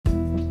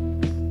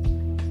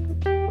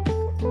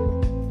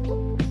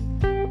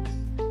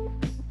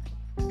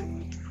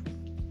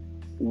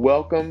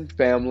Welcome,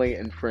 family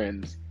and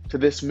friends, to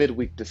this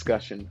midweek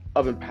discussion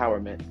of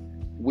empowerment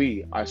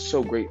we are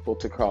so grateful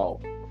to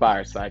call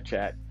Fireside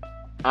Chat.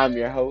 I'm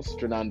your host,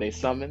 Renande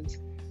Summons,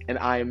 and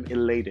I am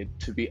elated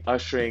to be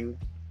ushering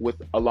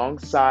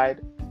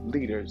alongside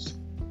leaders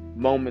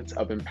moments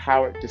of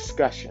empowered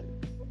discussion.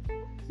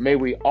 May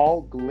we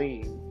all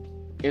glean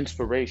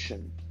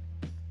inspiration,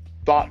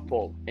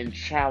 thoughtful and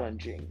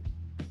challenging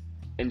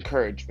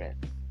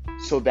encouragement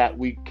so that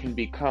we can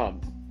become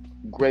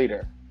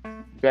greater,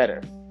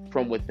 better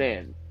from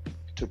within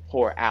to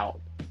pour out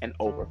and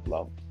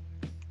overflow.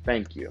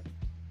 Thank you.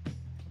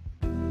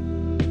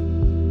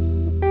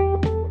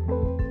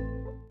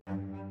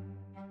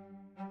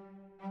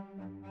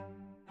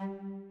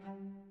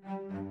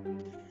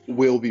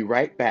 We'll be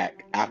right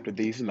back after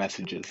these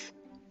messages.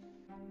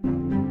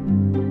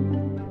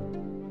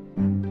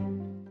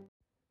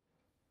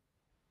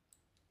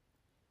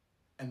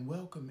 And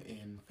welcome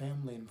in,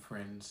 family and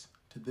friends,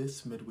 to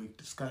this midweek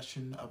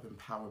discussion of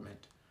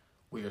empowerment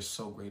we are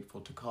so grateful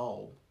to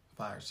call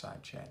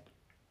Fireside Chat.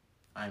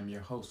 I'm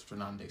your host,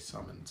 Renande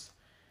Summons.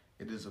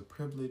 It is a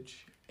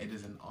privilege, it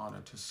is an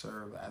honor to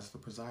serve as the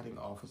presiding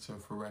officer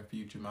for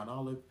Refuge in Mount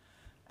Olive,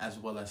 as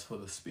well as for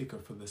the speaker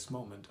for this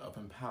moment of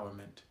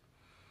empowerment.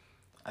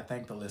 I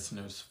thank the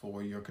listeners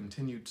for your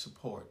continued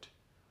support,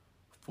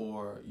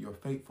 for your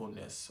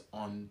faithfulness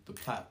on the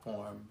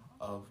platform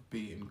of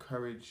Be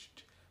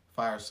Encouraged,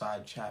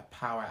 Fireside Chat,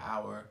 Power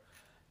Hour,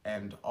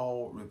 and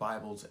all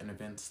revivals and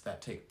events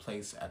that take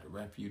place at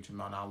Refuge in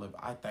Mount Olive.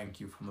 I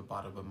thank you from the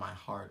bottom of my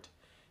heart.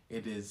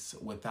 It is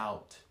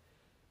without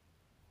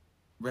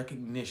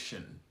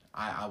recognition.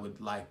 I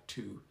would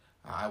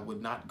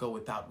not go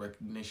without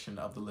recognition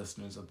of the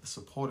listeners, of the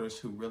supporters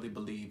who really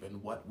believe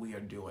in what we are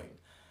doing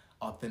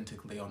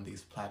authentically on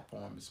these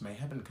platforms. May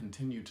heaven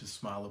continue to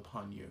smile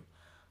upon you.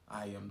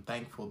 I am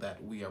thankful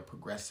that we are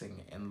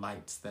progressing in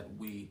lights that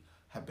we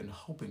have been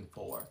hoping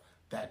for,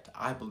 that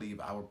I believe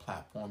our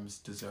platforms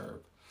deserve.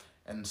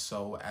 And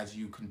so as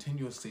you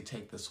continuously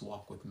take this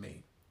walk with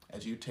me,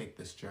 as you take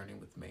this journey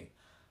with me,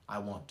 I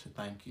want to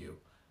thank you.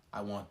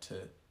 I want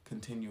to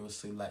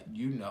continuously let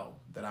you know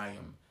that I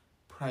am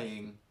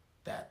praying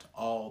that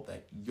all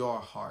that your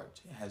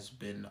heart has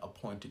been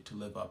appointed to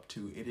live up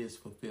to, it is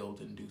fulfilled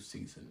in due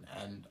season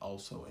and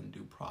also in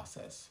due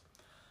process.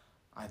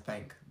 I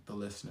thank the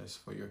listeners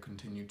for your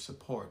continued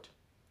support.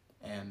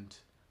 And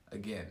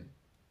again,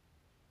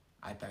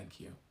 I thank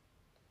you.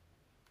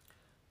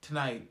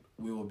 Tonight,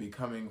 we will be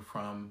coming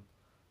from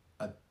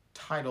a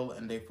title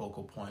and a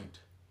focal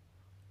point,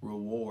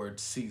 Reward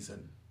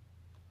Season.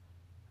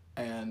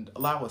 And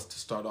allow us to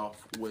start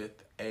off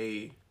with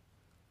a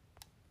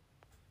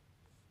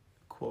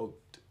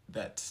quote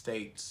that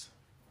states,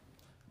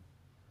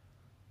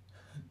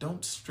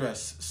 "Don't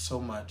stress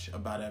so much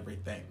about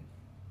everything.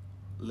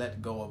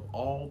 Let go of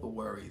all the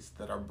worries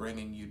that are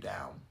bringing you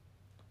down.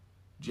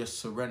 Just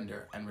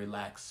surrender and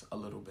relax a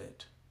little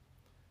bit.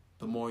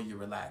 The more you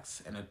relax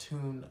and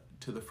attune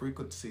to the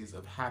frequencies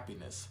of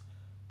happiness,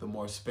 the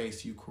more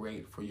space you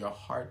create for your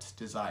heart's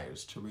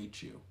desires to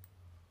reach you.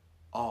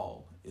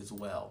 All is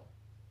well."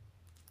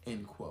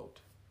 End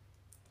quote.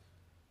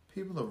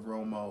 People of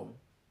Romo,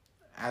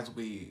 as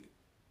we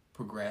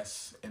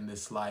progress in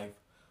this life,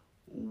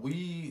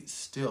 we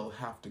still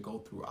have to go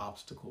through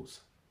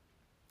obstacles.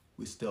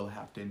 We still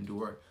have to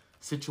endure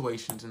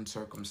situations and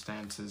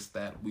circumstances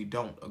that we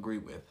don't agree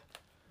with.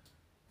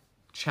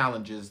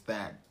 Challenges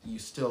that you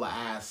still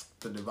ask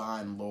the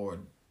divine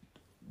Lord,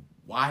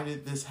 why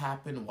did this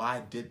happen?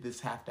 Why did this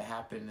have to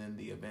happen in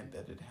the event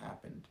that it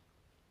happened?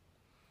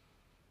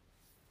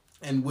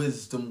 And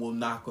wisdom will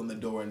knock on the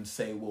door and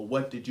say, well,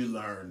 what did you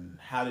learn?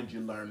 How did you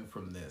learn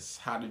from this?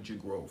 How did you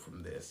grow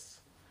from this?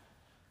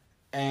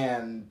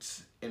 And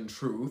in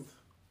truth,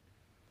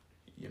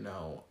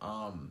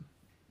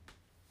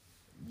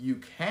 you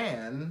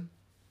can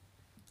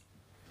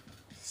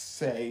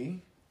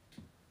say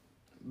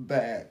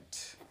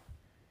that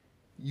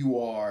you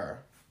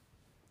are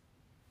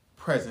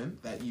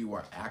present, that you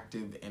are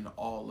active in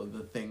all of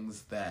the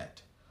things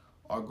that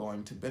are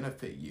going to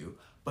benefit you.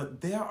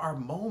 But there are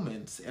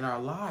moments in our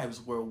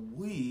lives where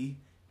we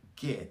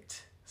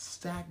get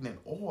stagnant,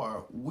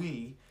 or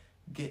we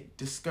get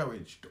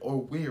discouraged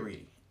or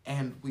weary,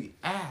 and we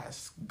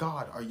ask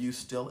God, are you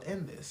still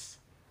in this?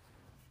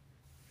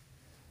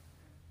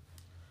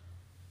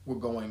 We're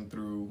going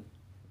through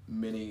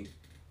many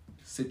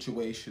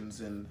situations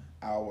in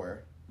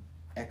our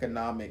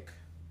economic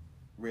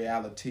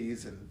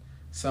realities, and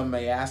some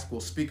may ask, well,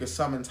 Speaker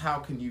Summons, how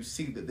can you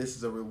see that this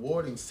is a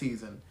rewarding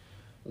season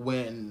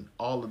when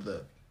all of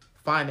the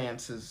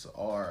finances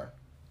are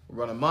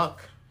run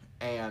amok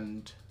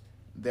and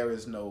there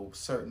is no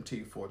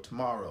certainty for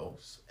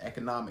tomorrow's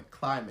economic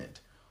climate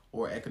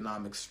or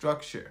economic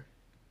structure?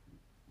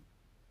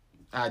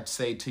 I'd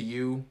say to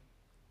you,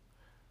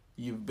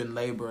 you've been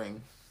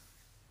laboring,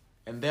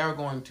 and there are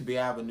going to be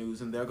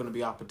avenues and there are going to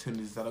be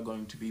opportunities that are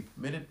going to be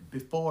permitted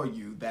before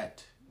you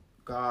that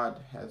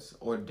God has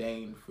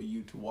ordained for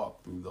you to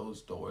walk through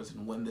those doors.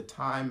 And when the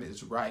time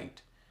is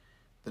right,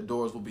 The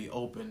doors will be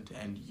opened,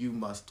 and you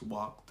must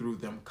walk through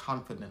them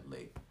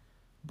confidently,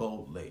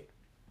 boldly,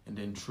 and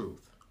in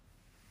truth.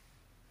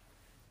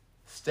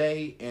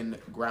 Stay in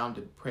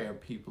grounded prayer,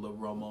 people of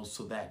Romo,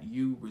 so that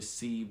you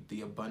receive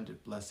the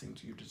abundant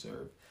blessings you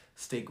deserve.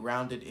 Stay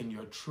grounded in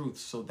your truth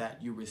so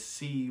that you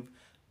receive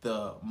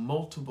the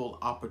multiple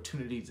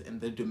opportunities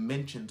and the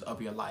dimensions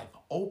of your life.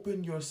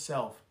 Open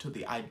yourself to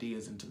the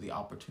ideas and to the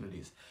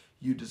opportunities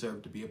you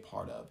deserve to be a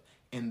part of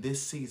in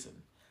this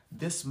season.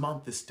 This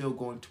month is still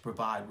going to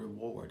provide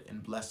reward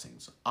and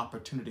blessings,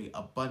 opportunity,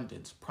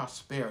 abundance,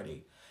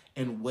 prosperity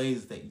in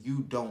ways that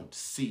you don't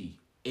see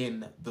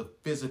in the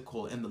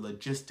physical, in the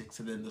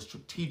logistics, and in the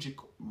strategic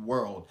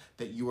world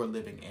that you are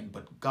living in.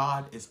 But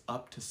God is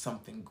up to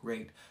something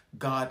great.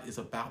 God is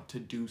about to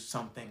do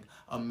something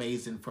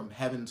amazing from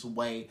heaven's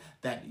way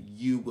that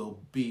you will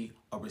be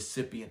a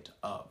recipient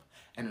of.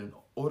 And in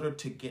order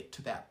to get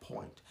to that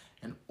point,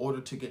 in order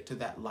to get to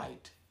that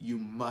light, you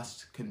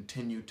must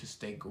continue to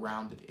stay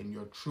grounded in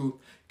your truth.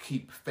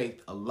 Keep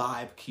faith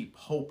alive. Keep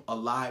hope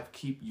alive.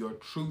 Keep your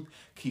truth.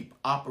 Keep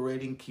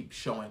operating. Keep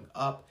showing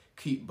up.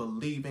 Keep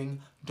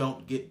believing.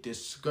 Don't get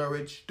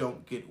discouraged.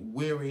 Don't get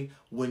weary.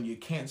 When you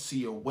can't see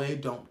your way,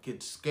 don't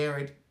get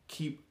scared.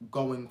 Keep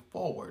going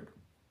forward.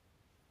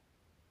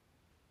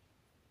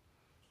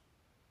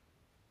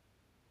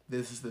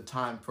 This is the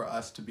time for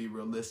us to be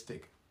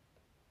realistic.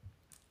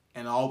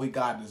 And all we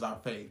got is our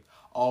faith.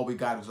 All we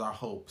got is our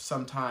hope.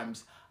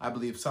 Sometimes I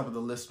believe some of the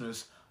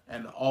listeners,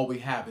 and all we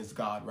have is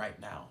God right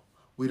now.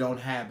 We don't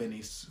have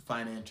any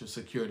financial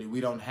security.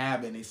 We don't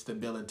have any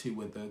stability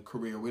with a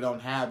career. We don't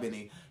have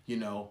any,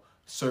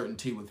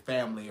 certainty with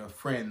family or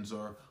friends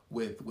or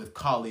with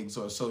colleagues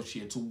or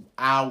associates.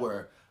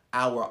 Our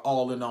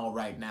all in all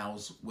right now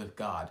is with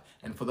God.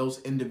 And for those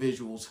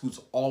individuals whose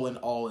all in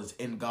all is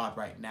in God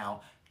right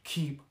now,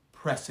 keep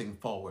pressing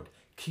forward.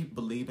 Keep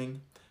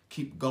believing.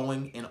 Keep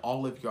going in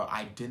all of your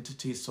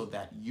identity so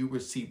that you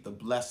receive the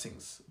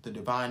blessings, the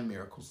divine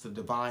miracles, the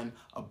divine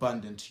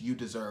abundance you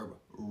deserve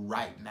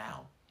right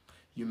now.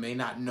 You may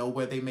not know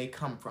where they may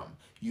come from.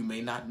 You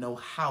may not know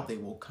how they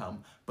will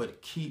come,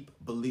 but keep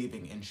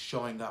believing and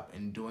showing up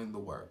and doing the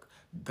work.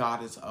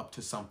 God is up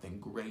to something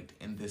great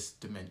in this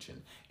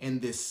dimension, in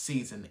this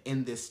season,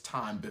 in this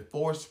time.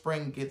 Before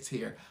spring gets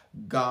here,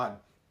 God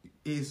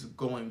is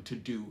going to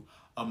do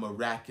a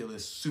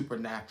miraculous,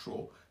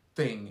 supernatural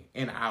thing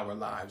in our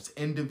lives,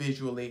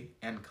 individually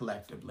and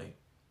collectively.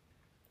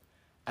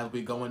 As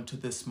we go into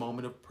this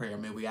moment of prayer,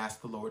 may we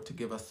ask the Lord to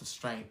give us the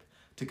strength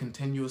to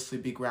continuously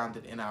be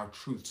grounded in our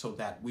truth so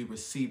that we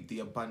receive the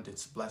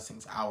abundance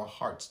blessings our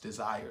hearts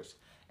desires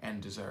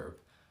and deserve.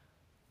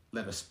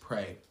 Let us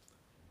pray.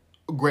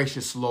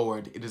 Gracious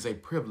Lord, it is a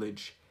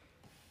privilege,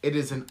 it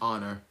is an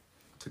honor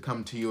to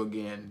come to you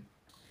again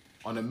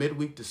on a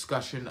midweek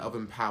discussion of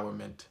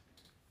empowerment,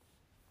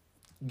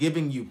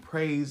 giving you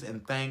praise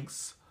and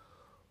thanks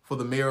for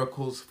the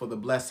miracles, for the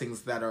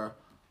blessings that are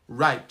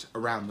right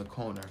around the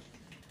corner.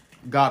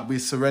 God, we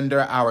surrender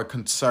our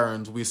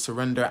concerns, we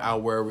surrender our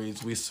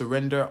worries, we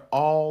surrender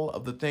all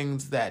of the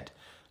things that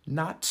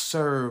not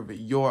serve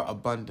your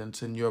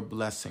abundance and your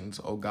blessings,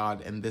 O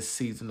God, in this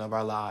season of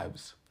our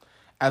lives.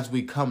 As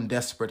we come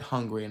desperate,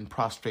 hungry, and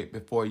prostrate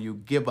before you,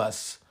 give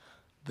us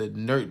the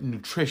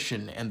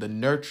nutrition and the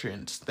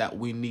nurturance that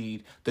we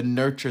need, the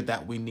nurture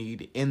that we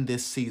need in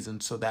this season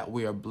so that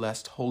we are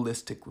blessed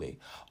holistically.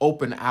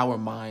 Open our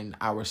mind,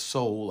 our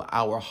soul,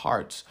 our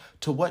hearts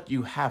to what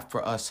you have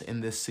for us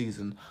in this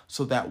season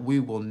so that we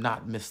will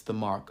not miss the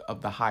mark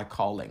of the high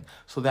calling,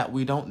 so that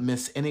we don't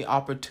miss any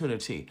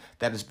opportunity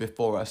that is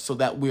before us, so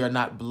that we are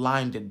not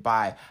blinded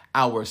by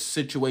our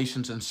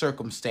situations and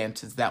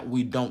circumstances, that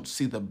we don't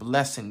see the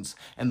blessings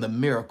and the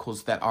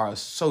miracles that are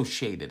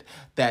associated,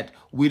 that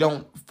we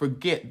don't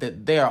forget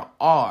that there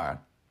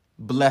are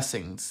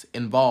blessings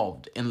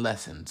involved in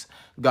lessons.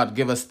 God,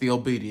 give us the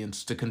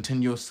obedience to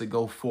continuously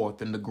go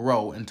forth and to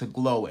grow and to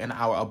glow in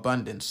our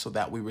abundance so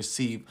that we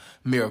receive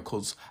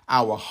miracles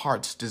our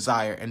hearts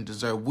desire and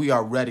deserve. We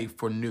are ready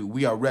for new.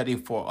 We are ready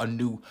for a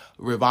new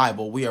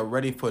revival. We are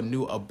ready for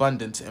new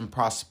abundance and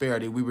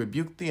prosperity. We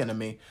rebuke the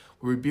enemy.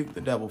 We rebuke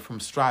the devil from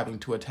striving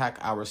to attack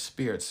our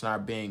spirits and our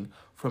being,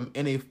 from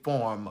any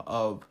form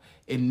of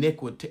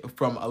iniquity,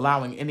 from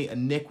allowing any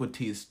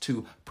iniquities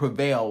to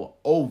prevail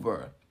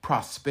over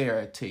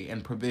prosperity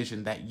and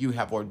provision that you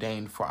have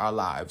ordained for our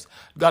lives.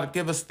 God,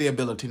 give us the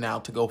ability now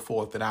to go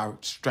forth in our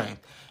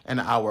strength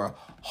and our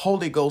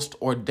Holy Ghost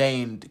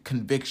ordained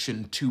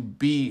conviction to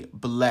be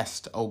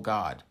blessed, oh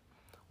God.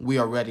 We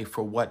are ready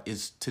for what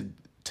is to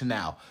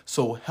now.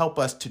 So help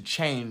us to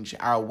change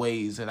our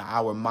ways and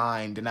our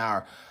mind and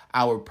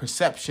our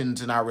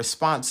perceptions and our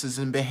responses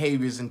and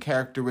behaviors and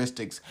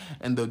characteristics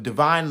and the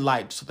divine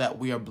light so that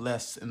we are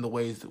blessed in the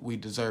ways that we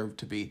deserve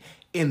to be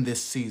in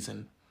this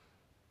season.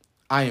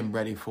 I am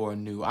ready for a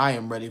new. I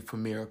am ready for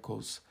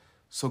miracles.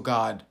 So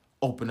God,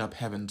 open up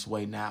heaven's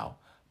way now.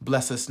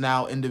 Bless us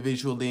now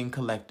individually and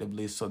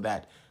collectively so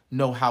that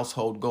no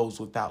household goes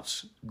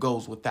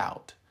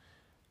without.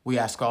 We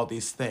ask all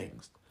these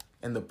things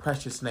in the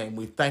precious name.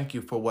 We thank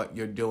you for what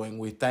you're doing.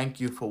 We thank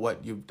you for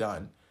what you've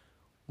done.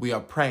 We are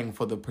praying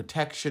for the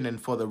protection and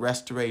for the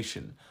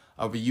restoration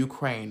of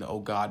Ukraine, O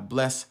God.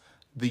 Bless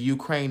the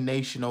Ukraine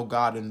nation, O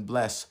God, and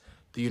bless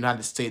the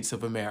United States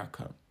of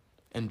America.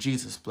 In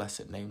Jesus'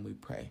 blessed name we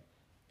pray.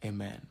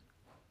 Amen.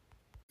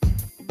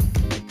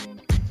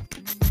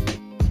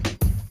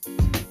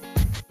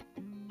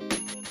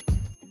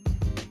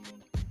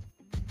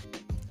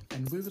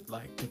 And we would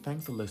like to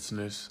thank the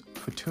listeners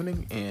for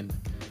tuning in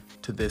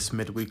to this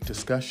midweek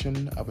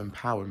discussion of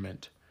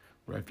empowerment.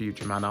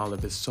 Refuge in Mount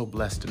Olive is so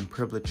blessed and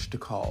privileged to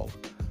call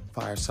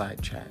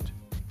Fireside Chat.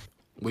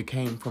 We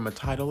came from a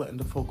title and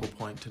a focal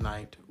point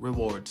tonight,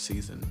 Reward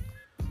Season.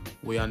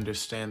 We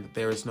understand that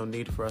there is no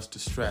need for us to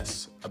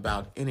stress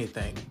about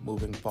anything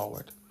moving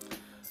forward.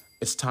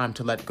 It's time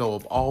to let go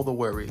of all the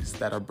worries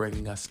that are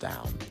bringing us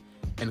down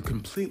and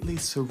completely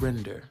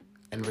surrender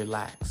and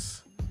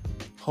relax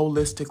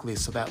holistically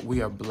so that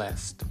we are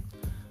blessed.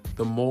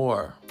 The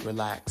more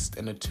relaxed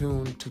and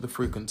attuned to the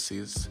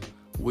frequencies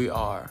we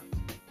are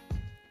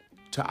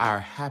to our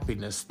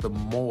happiness, the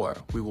more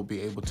we will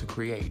be able to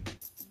create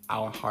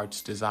our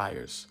heart's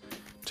desires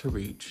to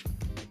reach.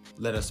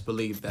 Let us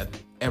believe that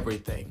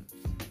everything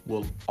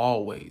will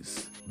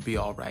always be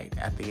all right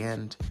at the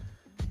end.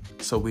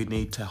 So we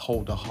need to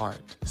hold a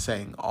heart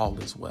saying all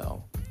is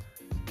well.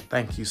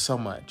 Thank you so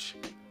much.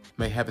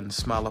 May heaven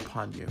smile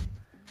upon you.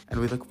 And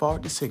we look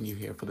forward to seeing you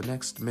here for the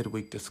next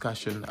midweek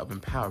discussion of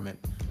empowerment.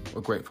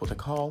 We're grateful to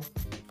call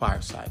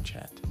Fireside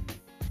Chat.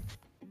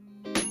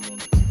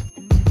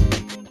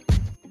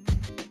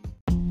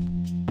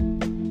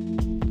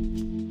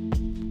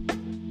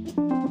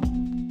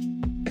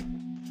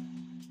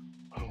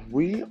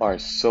 We are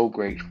so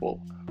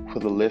grateful for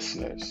the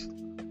listeners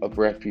of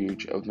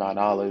Refuge of Mount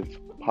Olive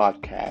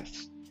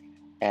podcast,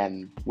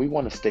 and we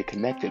want to stay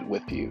connected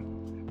with you.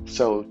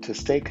 So to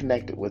stay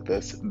connected with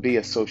us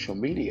via social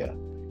media,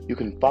 you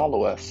can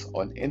follow us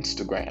on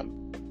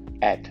Instagram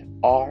at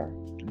r.o.m.o__.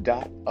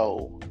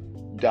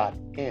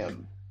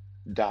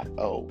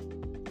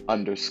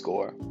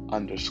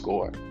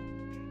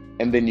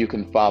 And then you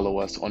can follow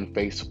us on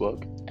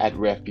Facebook at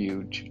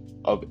Refuge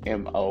of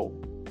MO.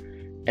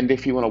 And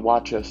if you want to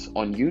watch us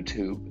on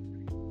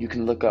YouTube, you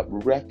can look up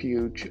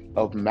Refuge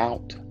of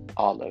Mount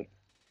Olive,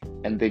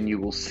 and then you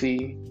will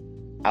see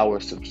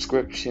our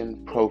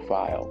subscription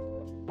profile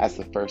as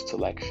the first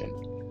selection.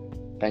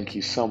 Thank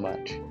you so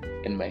much,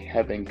 and may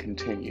heaven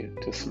continue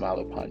to smile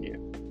upon you.